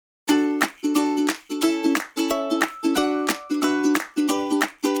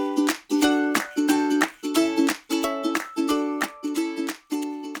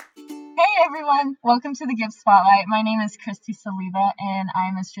everyone. Welcome to the Gibbs Spotlight. My name is Kristi Saliba, and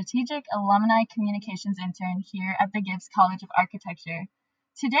I'm a strategic alumni communications intern here at the Gibbs College of Architecture.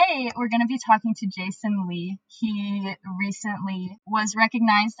 Today, we're going to be talking to Jeason Li. He recently was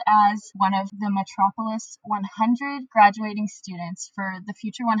recognized as one of the Metropolis 100 graduating students for the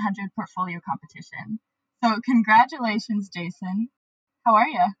Future 100 portfolio competition. So congratulations, Jeason. How are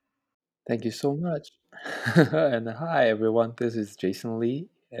you? Thank you so much. And hi, everyone. This is Jeason Li,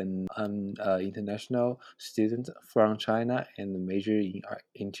 and I'm an international student from China and major in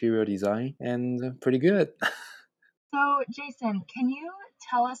interior design, and pretty good. So, Jeason, can you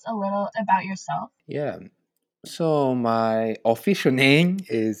tell us a little about yourself? Yeah. So my official name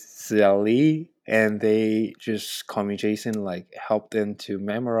is Li, and they just call me Jason, like help them to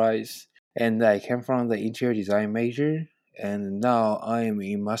memorize. And I came from the interior design major, and now I am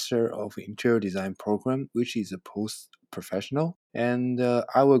in Master of Interior Design program, which is a post-professional. And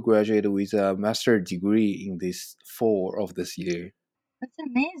I will graduate with a master degree in this fall of this year. That's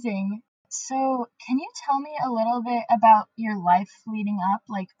amazing. So, can you tell me a little bit about your life leading up,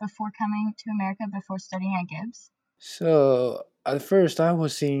 like before coming to America, before studying at Gibbs? So at first, I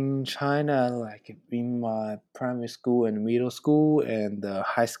was in China, like in my primary school and middle school and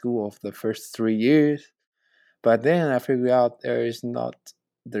high school of the first 3 years. But then I figured out there is not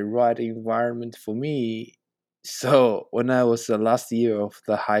the right environment for me. So when I was the last year of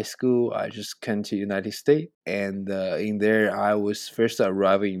the high school, I just came to United States, and in there I was first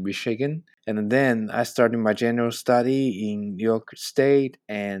arriving in Michigan, and then I started my general study in New York State,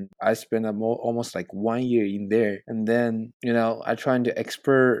 and I spent almost like 1 year in there, and then I trying to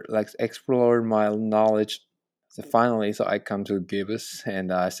explore my knowledge. So finally, I come to Gibbs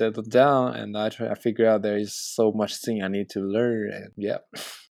and I settled down and I figure out there is so much thing I need to learn, and yeah.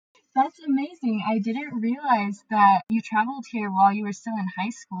 That's amazing. I didn't realize that you traveled here while you were still in high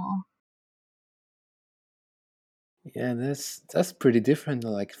school. Yeah, that's pretty different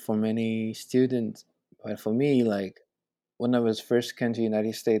like for many students. But for me, like when I was first came to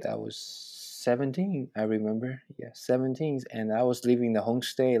United States, I was 17, I remember. Yeah, 17, and I was living the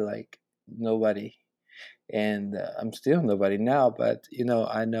homestay like nobody. And I'm still nobody now, but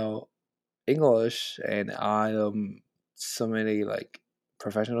I know English and I so many like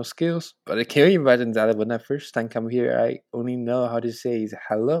professional skills. But I can't imagine that when I first time come here, I only know how to say is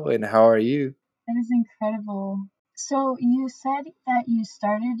hello and how are you. That is incredible. So, you said that you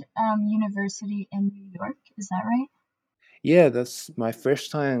started university in New York, is that right? Yeah, that's my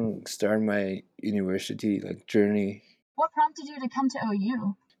first time starting my university like journey. What prompted you to come to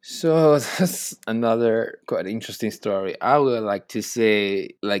OU? So that's another quite interesting story. I would like to say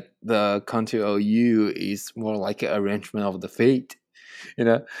like the country OU is more like an arrangement of the fate, you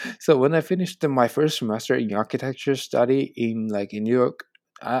know. So when I finished my first semester in architecture study in New York,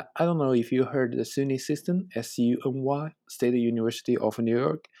 I don't know if you heard the SUNY system, SUNY, State University of New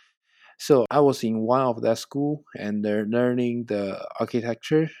York. So I was in one of that school and they're learning the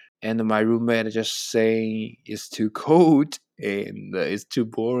architecture, and my roommate just saying it's too cold and it's too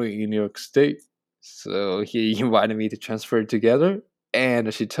boring in New York State. So he invited me to transfer together,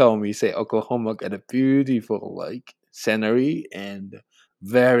 and she told me say Oklahoma got a beautiful like scenery and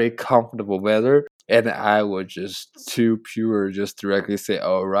very comfortable weather. And I was just too pure, just directly say,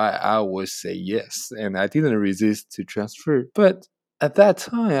 all right, I would say yes. And I didn't resist to transfer. But at that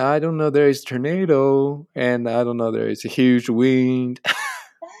time, I don't know there is tornado, and I don't know there is a huge wind.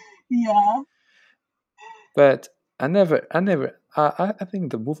 Yeah, But I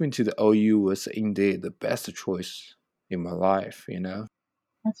think the moving to the OU was indeed the best choice in my life.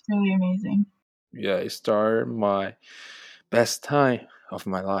 that's really amazing. Yeah, it started my best time of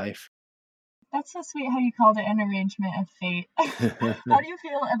my life. That's so sweet how you called it an arrangement of fate. How do you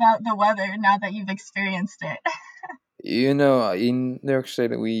feel about the weather now that you've experienced it? In New York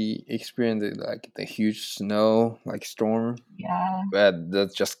State, we experienced like the huge snow, like storm, Yeah, but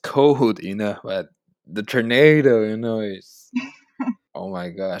that's just cold, But the tornado, is oh my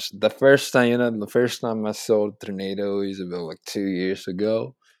gosh. The first time I saw a tornado is about like 2 years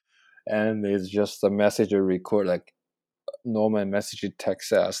ago, and it's just a message I record like normal message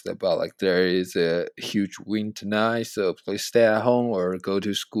text us about like there is a huge wind tonight, so please stay at home or go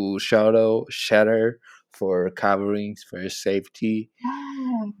to school shelter for coverings for your safety.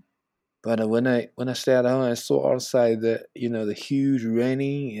 wow, But when I stayed at home, I saw outside the huge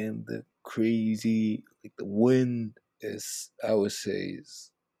raining and the crazy like the wind is I would say is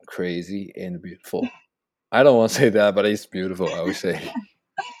crazy and beautiful. I don't want to say that, but it's beautiful. I would say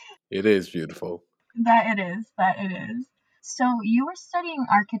it is beautiful. that it is. So you were studying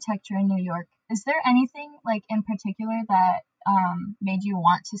architecture in New York. Is there anything like in particular that made you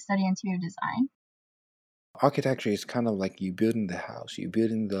want to study interior design? Architecture is kind of like you building the house, you're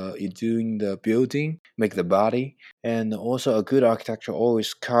doing the building, make the body, and also a good architecture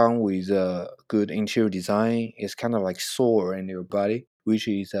always come with a good interior design. It's kind of like soul in your body, which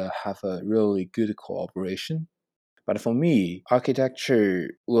is have a really good cooperation. But for me, architecture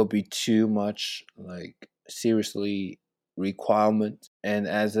will be too much like seriously requirement. And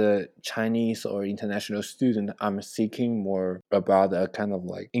as a Chinese or international student, I'm seeking more about a kind of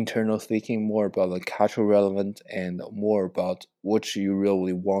like internal thinking, more about like cultural relevant and more about what you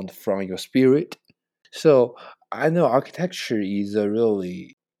really want from your spirit. So I know architecture is a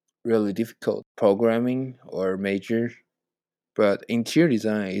really difficult programming or major, but interior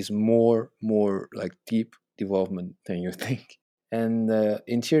design is more like deep development than you think. And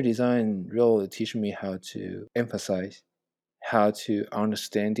interior design really teach me how to emphasize, how to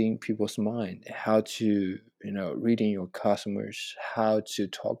understanding people's mind, how to reading your customers, how to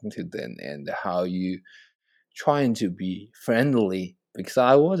talking to them, and how you trying to be friendly, because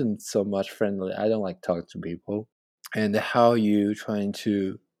I wasn't so much friendly. I don't like talking to people, and how you trying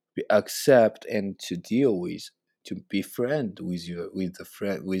to accept and to deal with, to be friend with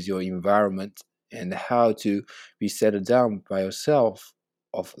your environment, and how to be settled down by yourself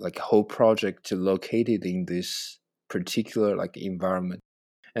of like a whole project to located in this particular like environment.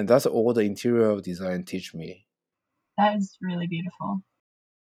 And that's all the interior design teach me. That is really beautiful.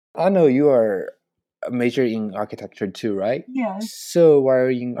 I know you are a major in architecture too, right? Yes. So while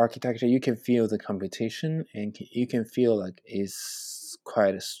in architecture, you can feel the competition, and you can feel like it's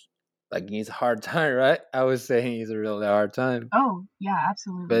quite like it's a hard time, right? I was saying it's a really hard time, Oh, yeah,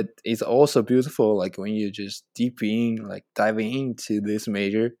 absolutely. but it's also beautiful. Like when you just deep in, like diving into this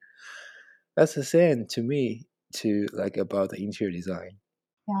major. That's the same to me to like about the interior design.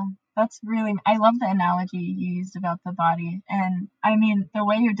 Yeah, that's really, I love the analogy you used about the body. And I mean, the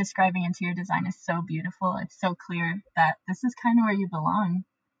way you're describing interior design is so beautiful. It's so clear that this is kind of where you belong.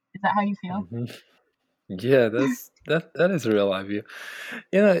 Is that how you feel? Hmm. Yeah, that is a real life view.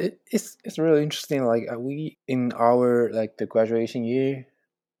 It's really interesting. Like we in our like the graduation year,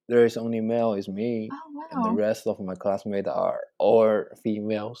 there is only male is me, Oh, and the wow. rest of my classmates are all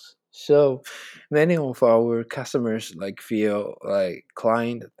females. So many of our customers like feel like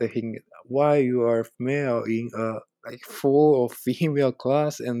client thinking why you are male in a like full of female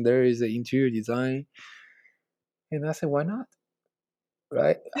class and there is an interior design, and I said why not,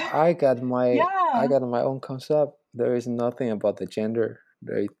 right? I Yeah, got my own concept. There is nothing about the gender.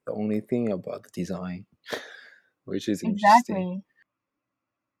 There is the only thing about the design, which is interesting. exactly.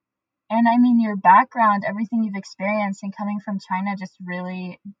 And I mean, your background, everything you've experienced, and coming from China just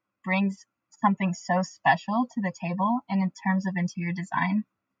really brings something so special to the table. And in terms of interior design,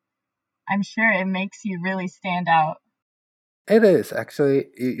 I'm sure it makes you really stand out. It is actually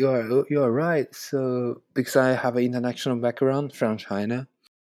you are right. So because I have an international background from China,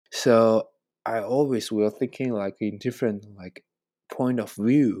 so I always will thinking like in different like point of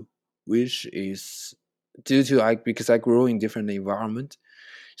view, which is due to I because I grew in different environment.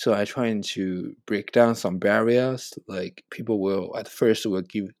 So I trying to break down some barriers. Like people will at first will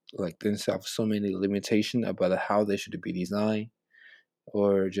give like themselves so many limitation about how they should be designed,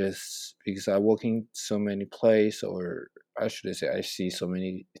 or just because I work in so many places, or I should say I see so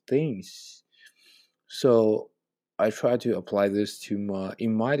many things. So I try to apply this to my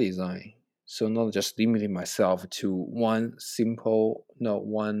in my design. So not just limiting myself to one simple, no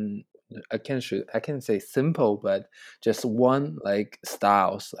one. I can say simple, but just one like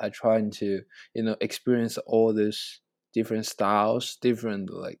styles. I try to experience all these different styles, different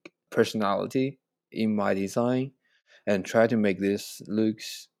like personality in my design, and try to make this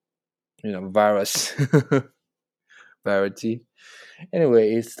looks virus variety.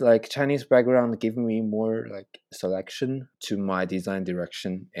 Anyway, it's like Chinese background giving me more like selection to my design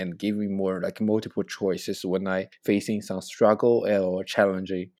direction and give me more like multiple choices when I facing some struggle or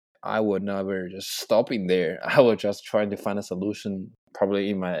challenging. I would never just stop in there. I would just try to find a solution probably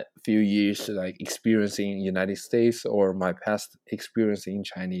in my few years like experiencing in United States or my past experience in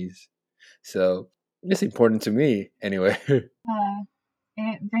Chinese. So it's important to me anyway. Uh,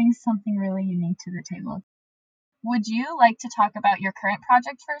 it brings something really unique to the table. Would you like to talk about your current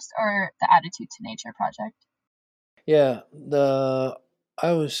project first or the Attitude to Nature project? Yeah, the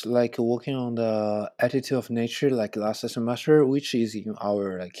I was like working on the attitude of nature like last semester, which is in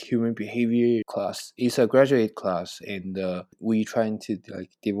our like human behavior class. It's a graduate class, and we trying to like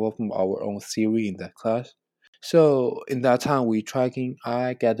develop our own theory in that class. So in that time, we tracking.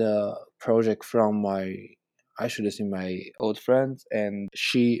 I get a project from my I should see my old friend, and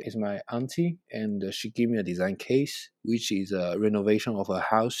she is my auntie, and she gave me a design case, which is a renovation of a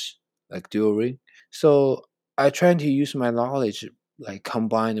house, like during. So I try to use my knowledge, like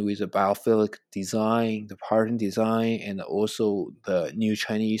combined with the biophilic design, the pattern design, and also the new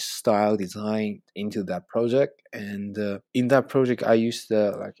Chinese style design into that project. And in that project, I used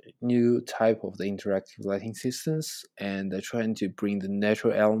the like new type of the interactive lighting systems, and trying to bring the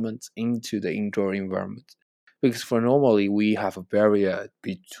natural elements into the indoor environment. Because for normally we have a barrier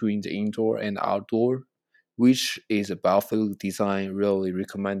between the indoor and outdoor, which is about field design really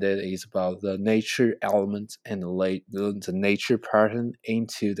recommended is about the nature element and the nature pattern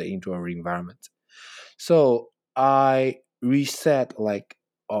into the indoor environment. So I reset like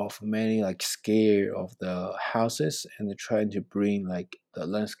of many like scale of the houses and trying to bring like the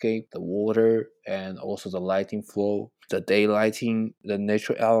landscape, the water, and also the lighting flow, the daylighting, the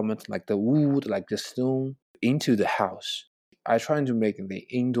natural element like the wood, like the stone into the house. I try to make the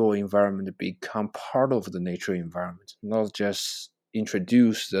indoor environment become part of the natural environment, not just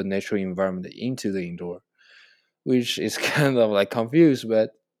introduce the natural environment into the indoor, which is kind of like confused, but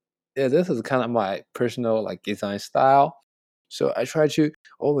yeah, this is kind of my personal like design style. So I try to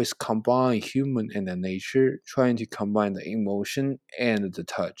always combine human and the nature, trying to combine the emotion and the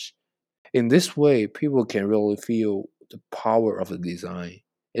touch. In this way, people can really feel the power of the design.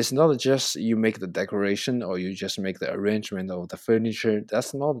 It's not just you make the decoration or you just make the arrangement of the furniture.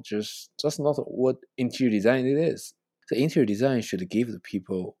 That's not what interior design it is. The interior design should give the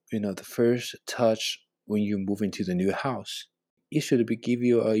people, the first touch when you move into the new house. It should be give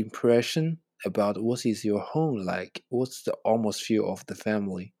you an impression about what is your home like, what's the atmosphere of the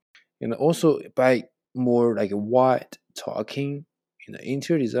family, and also by more like wide talking,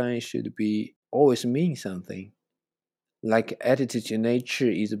 interior design should be always mean something. Like attitude to nature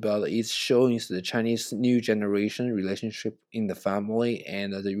is about it's showing the Chinese new generation relationship in the family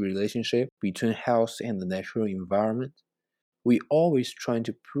and the relationship between house and the natural environment. We always trying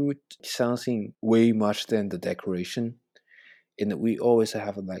to put something way much than the decoration, and we always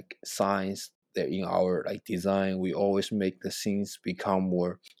have like signs that in our like design we always make the scenes become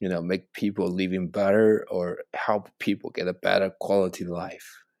more, make people living better or help people get a better quality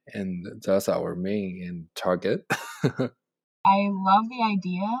life, and that's our main and target. I love the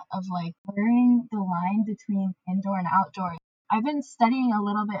idea of like blurring the line between indoor and outdoor. I've been studying a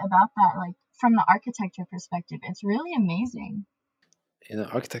little bit about that, like from the architecture perspective. It's really amazing.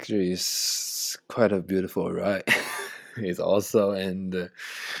 Architecture is quite a beautiful, right? It's also and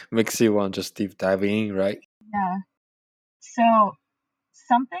makes you want just deep diving in, right? Yeah. So,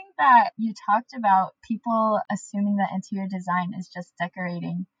 something that you talked about, people assuming that interior design is just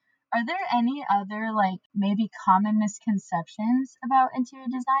decorating. Are there any other, like, maybe common misconceptions about interior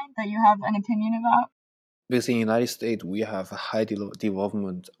design that you have an opinion about? Because in the United States, we have a high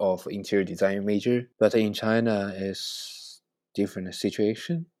development of interior design major, but in China, is different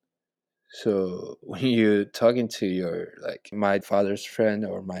situation. So when you talking to your like my father's friend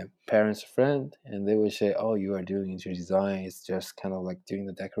or my parents' friend, and they will say, "Oh, you are doing interior design. It's just kind of like doing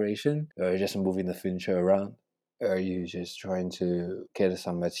the decoration, or just moving the furniture around." Or you just trying to get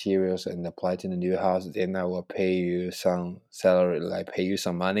some materials and apply to the new house, then I will pay you some salary, like pay you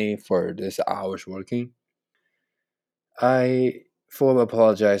some money for this hours working. I fully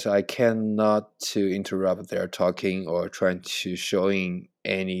apologize. I cannot to interrupt their talking or trying to showing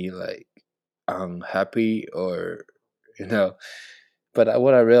any like unhappy or you know. But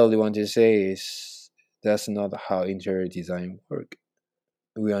what I really want to say is that's not how interior design work.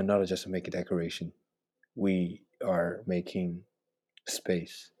 We are not just making decoration. We are making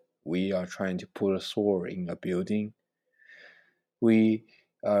space. We are trying to put a soul in a building. We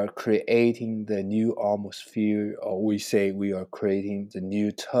are creating the new atmosphere, or we say we are creating the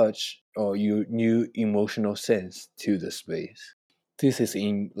new touch or new emotional sense to the space. This is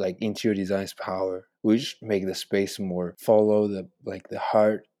in like interior design's power, which make the space more follow the like the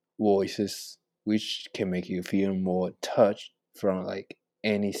heart voices, which can make you feel more touched from like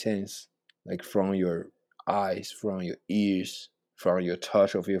any sense, like from your eyes, from your ears, from your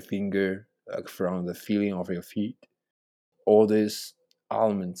touch of your finger, like from the feeling of your feet. All these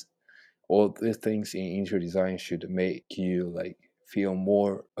elements, all these things in interior design should make you like feel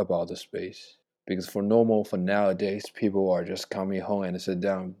more about the space. Because for nowadays, people are just coming home and sit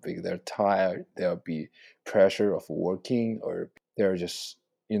down because they're tired. There'll be pressure of working, or they're just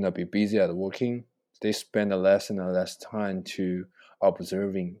be busy at working. They spend less and less time to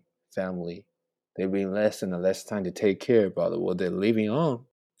observing family. They bring less and less time to take care about what they're living on.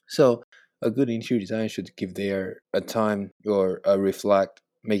 So a good interior design should give their a time or a reflect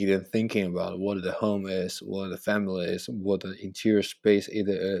make them thinking about what the home is, what the family is, what the interior space it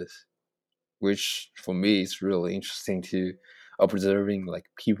is, which for me is really interesting to observing like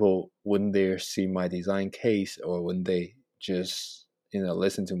people when they see my design case or when they just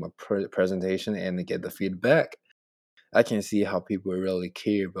listen to my presentation and get the feedback. I can see how people really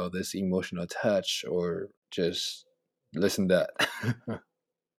care about this emotional touch or just listen to that.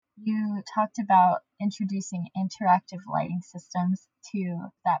 You talked about introducing interactive lighting systems to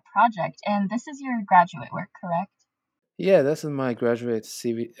that project, and this is your graduate work, correct? Yeah, that's in my graduate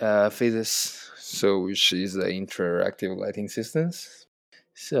thesis, so which is the interactive lighting systems.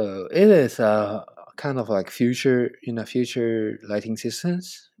 So it is kind of like future lighting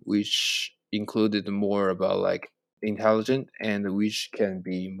systems, which included more about like intelligent and which can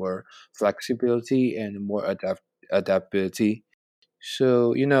be more flexibility and more adaptability.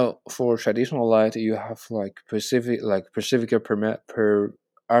 So for traditional light, you have like specific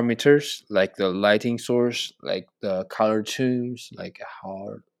parameters, like the lighting source, like the color tunes, like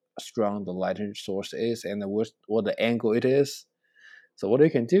how strong the lighting source is, and what the angle it is. So what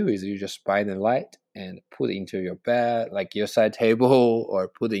you can do is you just buy the light and put it into your bed, like your side table, or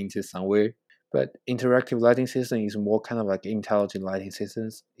put it into somewhere. But interactive lighting system is more kind of like intelligent lighting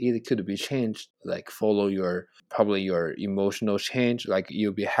systems. It could be changed, like follow your probably your emotional change. Like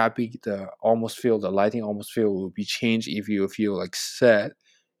you'll be happy, the lighting almost feel will be changed. If you feel like sad,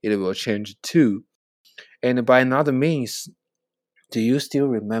 it will change too. And by another means, do you still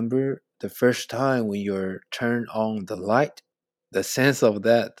remember the first time when you're turned on the light? The sense of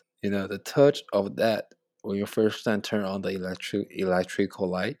that, the touch of that when you first time turn on the electrical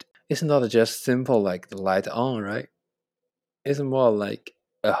light. It's not just simple like the light on, right? It's more like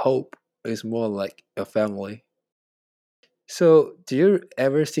a hope. It's more like a family. So, do you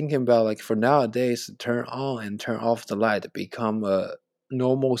ever think about like for nowadays, turn on and turn off the light become a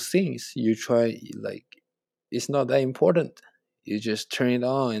normal things? You try like it's not that important. You just turn it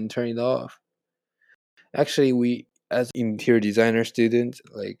on and turn it off. Actually, we as interior designer students,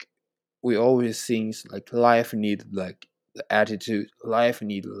 like we always think like life need like the attitude, life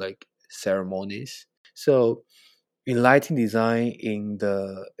need like ceremonies. So in lighting design,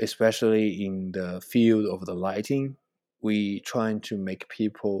 especially in the field of the lighting, we trying to make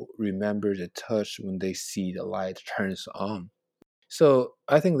people remember the touch when they see the light turns on. So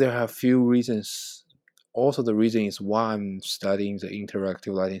I think there are a few reasons. Also, the reason is why I'm studying the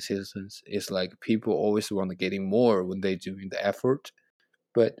interactive lighting systems is like people always want to getting more when they doing the effort,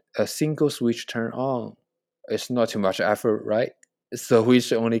 but a single switch turn on is not too much effort, right? So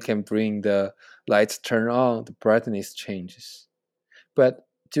which only can bring the lights turn on, the brightness changes. But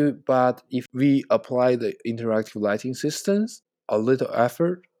if we apply the interactive lighting systems, a little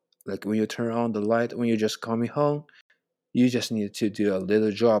effort, like when you turn on the light when you're just coming home, you just need to do a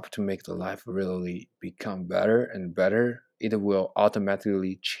little job to make the life really become better and better. It will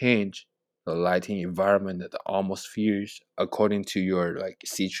automatically change the lighting environment, the atmospheres according to your like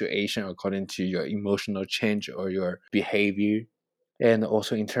situation, according to your emotional change or your behavior. And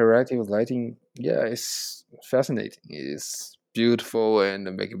also interactive lighting, yeah, it's fascinating. It's beautiful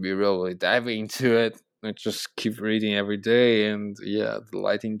and making me really dive into it. I just keep reading every day and yeah, the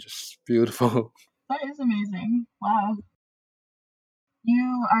lighting just beautiful. That is amazing. Wow.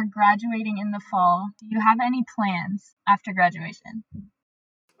 You are graduating in the fall. Do you have any plans after graduation?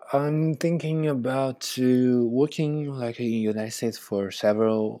 I'm thinking about to working like in United States for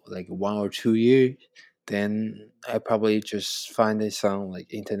several like 1 or 2 years. Then I probably just find some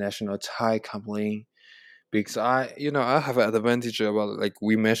like international Thai company because I have an advantage about like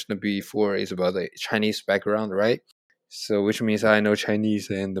we mentioned before is about the Chinese background, right? So which means I know Chinese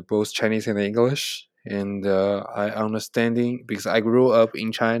and both Chinese and English, and I understanding because I grew up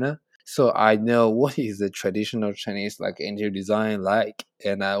in China, so I know what is the traditional Chinese like interior design like,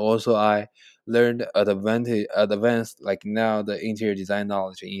 and I learned advanced like now the interior design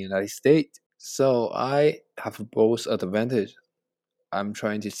knowledge in United States. So I have both advantage. I'm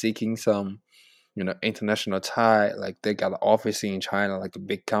trying to seeking some international tie, like they got an office in China, like a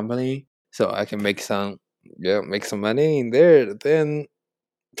big company, so I can make some money in there. Then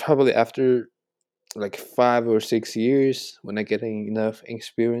probably after like 5 or 6 years, when I get enough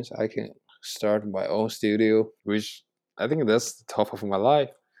experience, I can start my own studio, which I think that's the top of my life.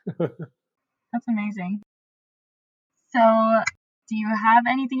 That's amazing. So, do you have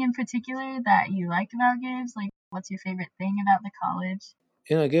anything in particular that you like about Gibbs? Like, what's your favorite thing about the college?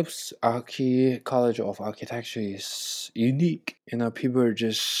 Gibbs College of Architecture is unique. People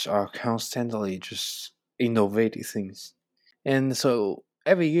just are constantly just innovating things. And so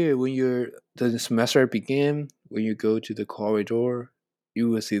every year when the semester begin, when you go to the corridor, you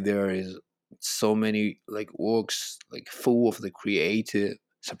will see there is so many like works like full of the creative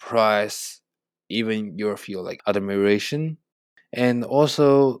surprise, even you feel like admiration. And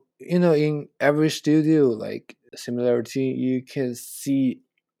also, in every studio like similarity, you can see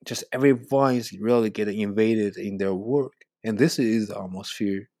just everyone is really getting invaded in their work, and this is the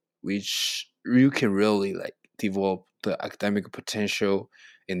atmosphere which you can really like develop the academic potential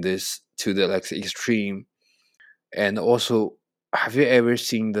in this to the like extreme. And also, have you ever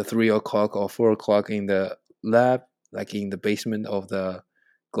seen the 3 o'clock or 4 o'clock in the lab, like in the basement of the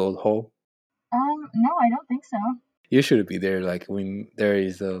gold hole? No, I don't think so. You should be there, like when there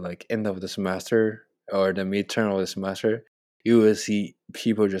is the like end of the semester or the midterm of the semester. You will see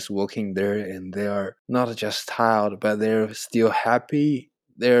people just walking there, and they are not just tired, but they're still happy.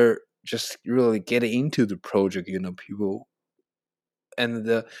 They're just really getting into the project. People, and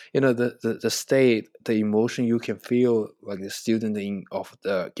the state, the emotion you can feel like the student in of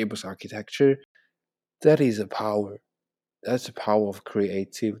the Gibbs architecture. That is a power. That's the power of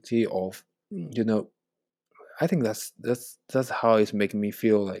creativity. Of you know, I think that's how it's making me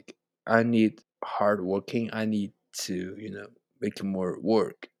feel like I need hard working. I need to make more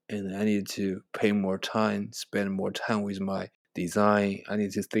work, and I need to pay more time, spend more time with my design. I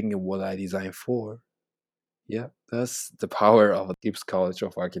need to think of what I design for. Yeah, that's the power of Gibbs College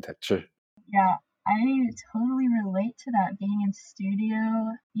of Architecture. Yeah, I totally relate to that, being in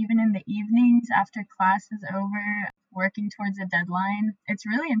studio, even in the evenings after class is over, working towards a deadline. It's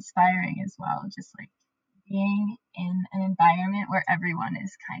really inspiring as well, just like being in an environment where everyone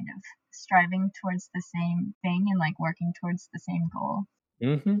is kind of striving towards the same thing and like working towards the same goal.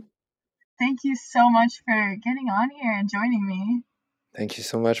 Hmm. Thank you so much for getting on here and joining me. Thank you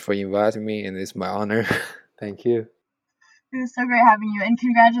so much for inviting me, and it's my honor. Thank you. It was so great having you, and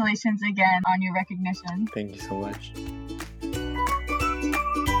congratulations again on your recognition. Thank you so much.